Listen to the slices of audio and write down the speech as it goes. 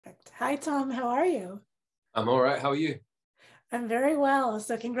Hi, Tom. How are you? I'm all right. How are you? I'm very well.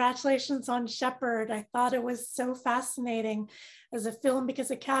 So, congratulations on Shepherd. I thought it was so fascinating as a film because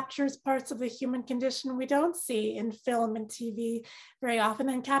it captures parts of the human condition we don't see in film and TV very often,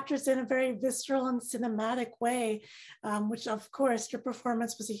 and captures it in a very visceral and cinematic way, which, of course, your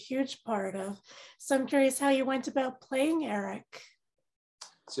performance was a huge part of. So, I'm curious how you went about playing Eric.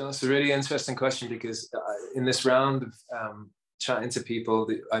 So that's a really interesting question because in this round of chatting to people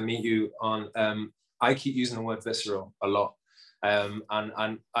that I meet you on, I keep using the word visceral a lot. And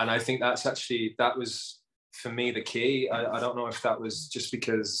I think that was for me the key. I don't know if that was just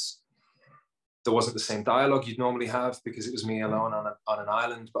because there wasn't the same dialogue you'd normally have because it was me alone on an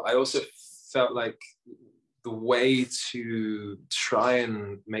island, but I also felt like the way to try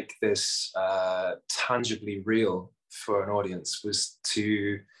and make this tangibly real for an audience was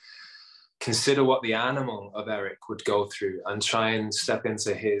to consider what the animal of Eric would go through and try and step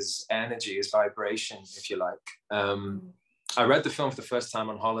into his energy, his vibration, if you like. I read the film for the first time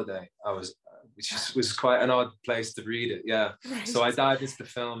on holiday. Which was quite an odd place to read it. Yeah. Right. So I dived into the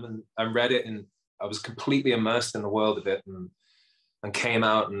film and read it, and I was completely immersed in the world of it, and came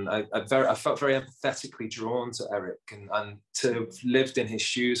out, and I felt very empathetically drawn to Eric, and to have lived in his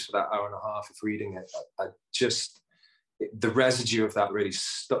shoes for that hour and a half of reading it, the residue of that really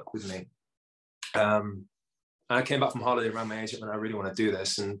stuck with me. And I came back from holiday around my agent when I really want to do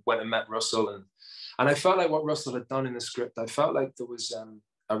this, and went and met Russell, and I felt like what Russell had done in the script, I felt like there was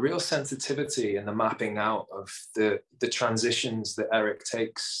a real sensitivity in the mapping out of the transitions that Eric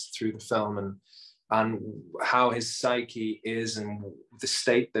takes through the film, and how his psyche is and the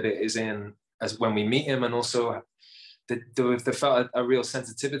state that it is in as when we meet him, and also there felt a real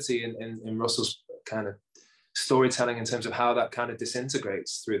sensitivity in Russell's kind of storytelling in terms of how that kind of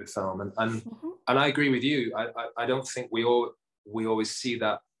disintegrates through the film, and I agree with you. I don't think we always see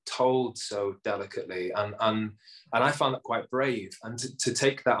that told so delicately, and I found that quite brave, and to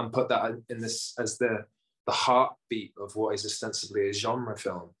take that and put that in this as the heartbeat of what is ostensibly a genre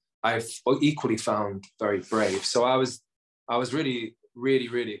film, I've equally found very brave. So I was really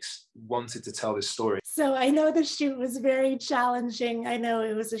wanted to tell this story. So I know the shoot was very challenging. I know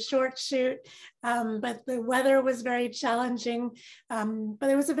it was a short shoot, but the weather was very challenging. But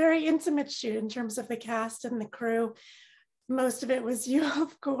it was a very intimate shoot in terms of the cast and the crew. Most of it was you,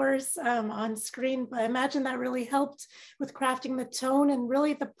 of course, on screen, but I imagine that really helped with crafting the tone and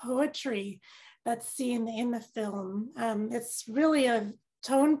really the poetry that's seen in the film. It's really a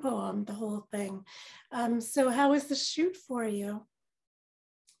tone poem, the whole thing. So how was the shoot for you?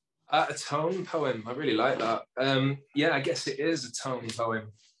 A tone poem. I really like that. Yeah, I guess it is a tone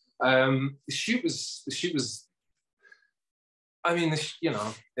poem. The shoot was. I mean,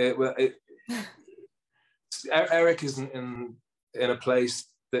 Eric isn't in a place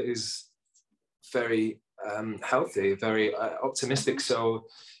that is very healthy, very optimistic. So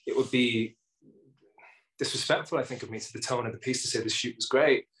it would be disrespectful, I think, of me to the tone of the piece to say the shoot was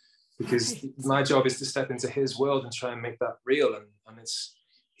great, because my job is to step into his world and try and make that real. And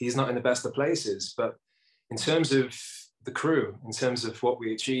he's not in the best of places. But in terms of the crew, in terms of what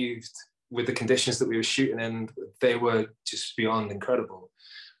we achieved with the conditions that we were shooting in, they were just beyond incredible.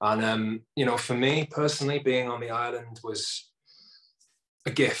 And, for me personally, being on the island was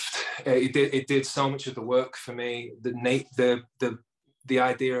a gift. It did so much of the work for me. The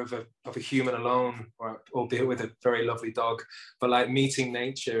idea of a human alone, or albeit with a very lovely dog, but like meeting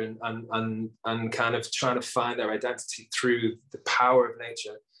nature and kind of trying to find their identity through the power of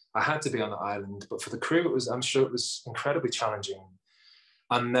nature. I had to be on the island, but for the crew, I'm sure it was incredibly challenging.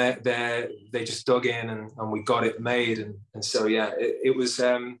 And they just dug in, and we got it made. And so, yeah,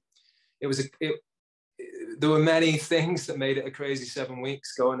 there were many things that made it a crazy 7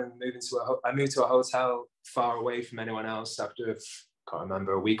 weeks going and moving I moved to a hotel far away from anyone else after, can't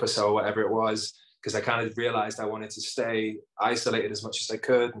remember, a week or so, or whatever it was, because I kind of realized I wanted to stay isolated as much as I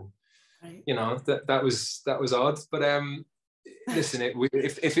could. And, right. that was odd. But listen,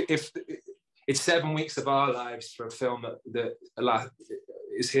 if it's 7 weeks of our lives for a film that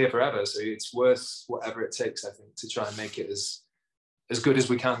is here forever, so it's worth whatever it takes, I think, to try and make it as good as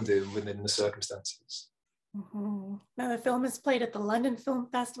we can do within the circumstances. Mm-hmm. Now, the film is played at the London Film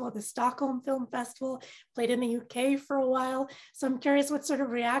Festival, the Stockholm Film Festival, played in the UK for a while. So I'm curious, what sort of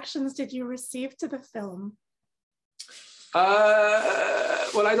reactions did you receive to the film?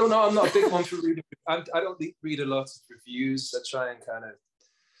 Well, I don't know. I'm not a big one for reading. I don't read a lot of reviews. I try and kind of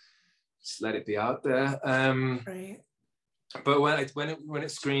just let it be out there. Right. But when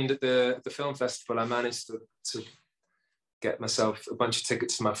it screened at the film festival, I managed to get myself a bunch of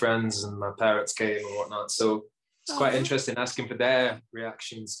tickets to my friends, and my parents came and whatnot. So it's quite interesting asking for their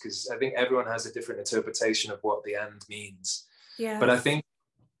reactions, because I think everyone has a different interpretation of what the end means. Yeah. But I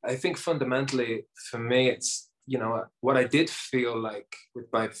think fundamentally for me, it's, you know, what I did feel like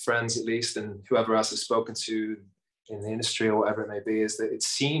with my friends at least, and whoever else I've spoken to in the industry or whatever it may be, is that it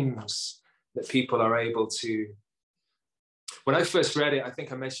seems that people are able to, when I first read it, I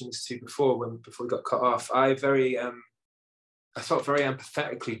think I mentioned this to you before we got cut off, I felt very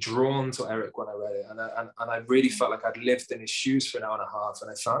empathetically drawn to Eric when I read it, and I really felt like I'd lived in his shoes for an hour and a half,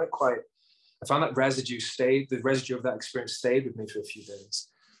 and I found that the residue of that experience stayed with me for a few days,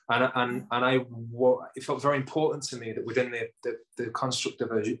 it felt very important to me that within the construct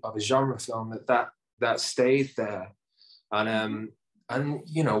of a genre film that stayed there, and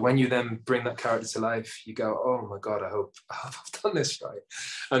you know, when you then bring that character to life, you go, oh my God, I hope I've done this right.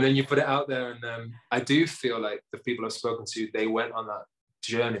 And then you put it out there, and I do feel like the people I've spoken to, they went on that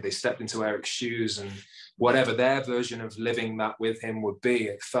journey, they stepped into Eric's shoes, and whatever their version of living that with him would be,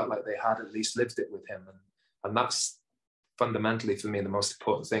 it felt like they had at least lived it with him. And that's fundamentally for me the most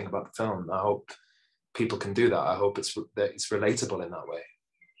important thing about the film. I hope people can do that. I hope it's relatable in that way,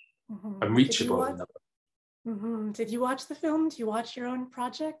 and reachable in that way. Did you watch the film? Do you watch your own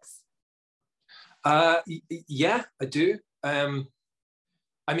projects? Yeah, I do. I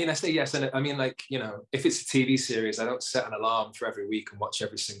mean, I say yes, and I mean, like, you know, if it's a TV series, I don't set an alarm for every week and watch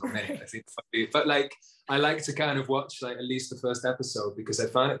every single minute. I think, but like, I like to kind of watch like at least the first episode, because I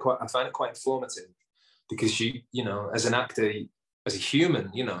find it quite informative. Because you know, as an actor, as a human,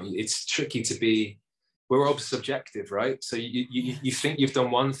 you know, it's tricky to be. We're all subjective, right? So you think you've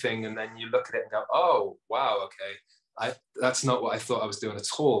done one thing, and then you look at it and go, oh wow, okay, that's not what I thought I was doing at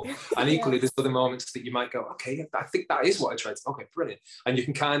all. And equally, there's other moments that you might go, okay, I think that is what I tried to, okay, brilliant. And you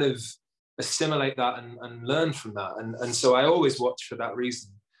can kind of assimilate that and learn from that. And so I always watch for that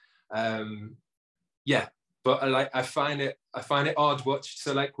reason. Yeah, but I find it odd watch.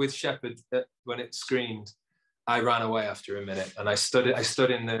 So like with Shepherd, when it screened, I ran away after a minute, and I stood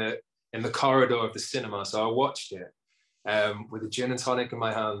in the corridor of the cinema. So I watched it with a gin and tonic in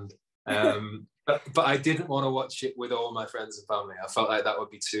my hand. But I didn't want to watch it with all my friends and family. I felt like that would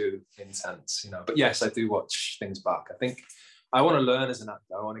be too intense, you know. But yes, I do watch things back. I think I want to learn as an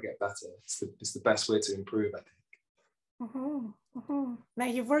actor. I want to get better. It's the best way to improve, I think. Now,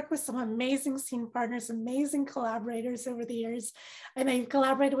 you've worked with some amazing scene partners, amazing collaborators over the years. I know you've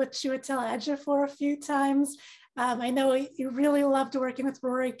collaborated with Chiwetel Ejiofor a few times. I know you really loved working with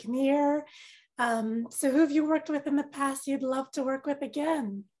Rory Kinnear. So who have you worked with in the past you'd love to work with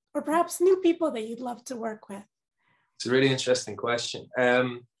again? Or perhaps new people that you'd love to work with? It's a really interesting question.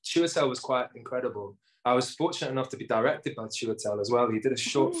 Chiwetel was quite incredible. I was fortunate enough to be directed by Chiwetel as well. He did a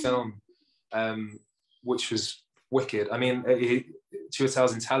short film, which was wicked. I mean,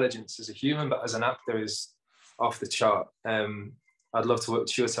 Chiwetel's intelligence as a human, but as an actor is off the chart. I'd love to work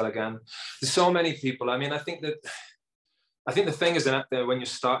with Chiwetel again. There's so many people. I mean, I think the thing as an actor, when you're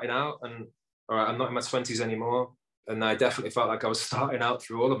starting out, and all right, I'm not in my 20s anymore, and I definitely felt like I was starting out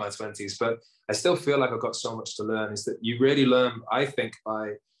through all of my 20s, but I still feel like I've got so much to learn, is that you really learn, I think,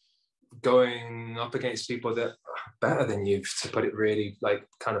 by going up against people that are better than you, to put it really like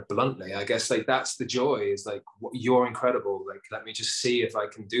kind of bluntly. I guess like that's the joy, is like, you're incredible, like let me just see if I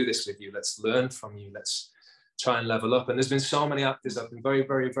can do this with you, let's learn from you, let's try and level up. And there's been so many actors, I've been very,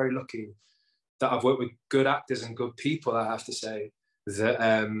 very, very lucky that I've worked with good actors and good people, I have to say,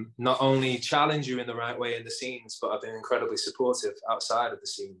 that not only challenge you in the right way in the scenes, but have been incredibly supportive outside of the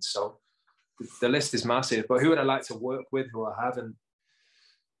scenes. So the list is massive. But who would I like to work with who I haven't?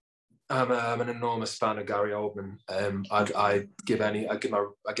 I'm an enormous fan of Gary Oldman. I'd give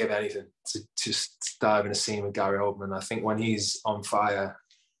anything to just dive in a scene with Gary Oldman. I think when he's on fire,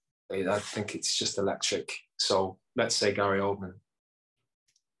 I think it's just electric. So let's say Gary Oldman.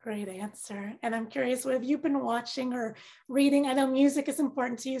 Great answer. And I'm curious, what have you been watching or reading? I know music is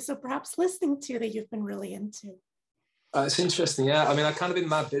important to you, so perhaps listening to that you've been really into. It's interesting, yeah. I mean, I've kind of been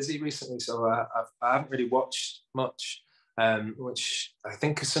mad busy recently, so I haven't really watched much, which I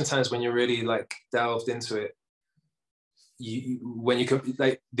think sometimes when you're really like delved into it, when you come,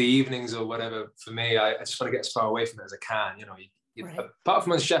 like the evenings or whatever, for me, I just want to get as far away from it as I can, you know. Right. Apart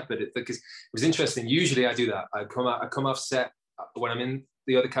from on Shepherd, because it was interesting. Usually I do that. I come off set when I'm in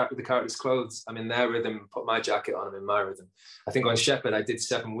the character's clothes, I'm in their rhythm, put my jacket on, I'm in my rhythm. I think on Shepherd, I did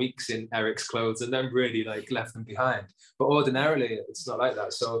 7 weeks in Eric's clothes and then really like left them behind. But ordinarily, it's not like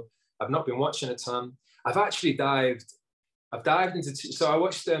that. So I've not been watching a ton. I've dived into, so I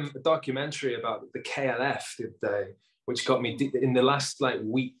watched a documentary about the KLF the other day, which got me, in the last like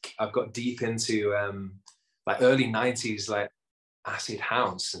week, I've got deep into like early 90s, like acid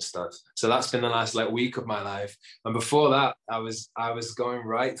house and stuff. So that's been the last like week of my life. And before that, I was going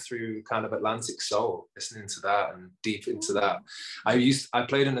right through kind of Atlantic soul, listening to that and deep into that. I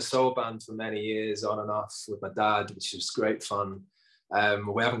played in a soul band for many years on and off with my dad, which was great fun.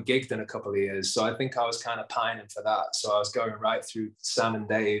 We haven't gigged in a couple of years, so I think I was kind of pining for that. So I was going right through Sam and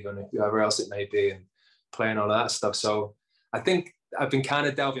Dave and whoever else it may be and playing all of that stuff. So I think I've been kind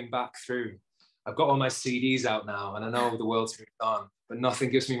of delving back through. I've got all my CDs out now, and I know the world's moved on, but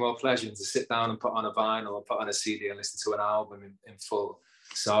nothing gives me more pleasure than to sit down and put on a vinyl or put on a CD and listen to an album in full.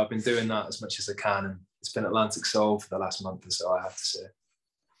 So I've been doing that as much as I can, and it's been Atlantic Soul for the last month or so, I have to say.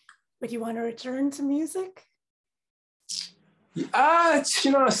 Would you want to return to music? You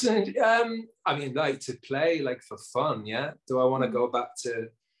know, I mean, like to play like for fun, yeah. Do I want to go back to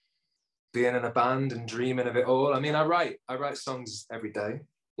being in a band and dreaming of it all? I mean, I write songs every day.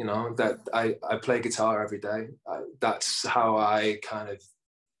 You know, that I play guitar every day. That's how I kind of,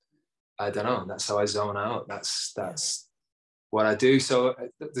 I don't know, that's how I zone out. That's what I do. So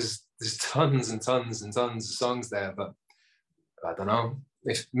there's tons and tons and tons of songs there, but I don't know.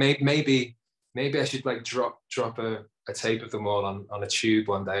 If maybe I should like drop a tape of them all on a tube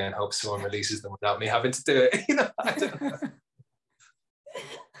one day and hope someone releases them without me having to do it. You know, I don't know.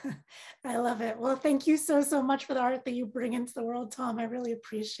 I love it. Well, thank you so much for the art that you bring into the world, Tom. I really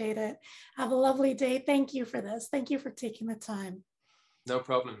appreciate it. Have a lovely day. Thank you for this. Thank you for taking the time. No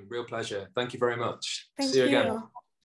problem. Real pleasure. Thank you very much. Thank See you you again.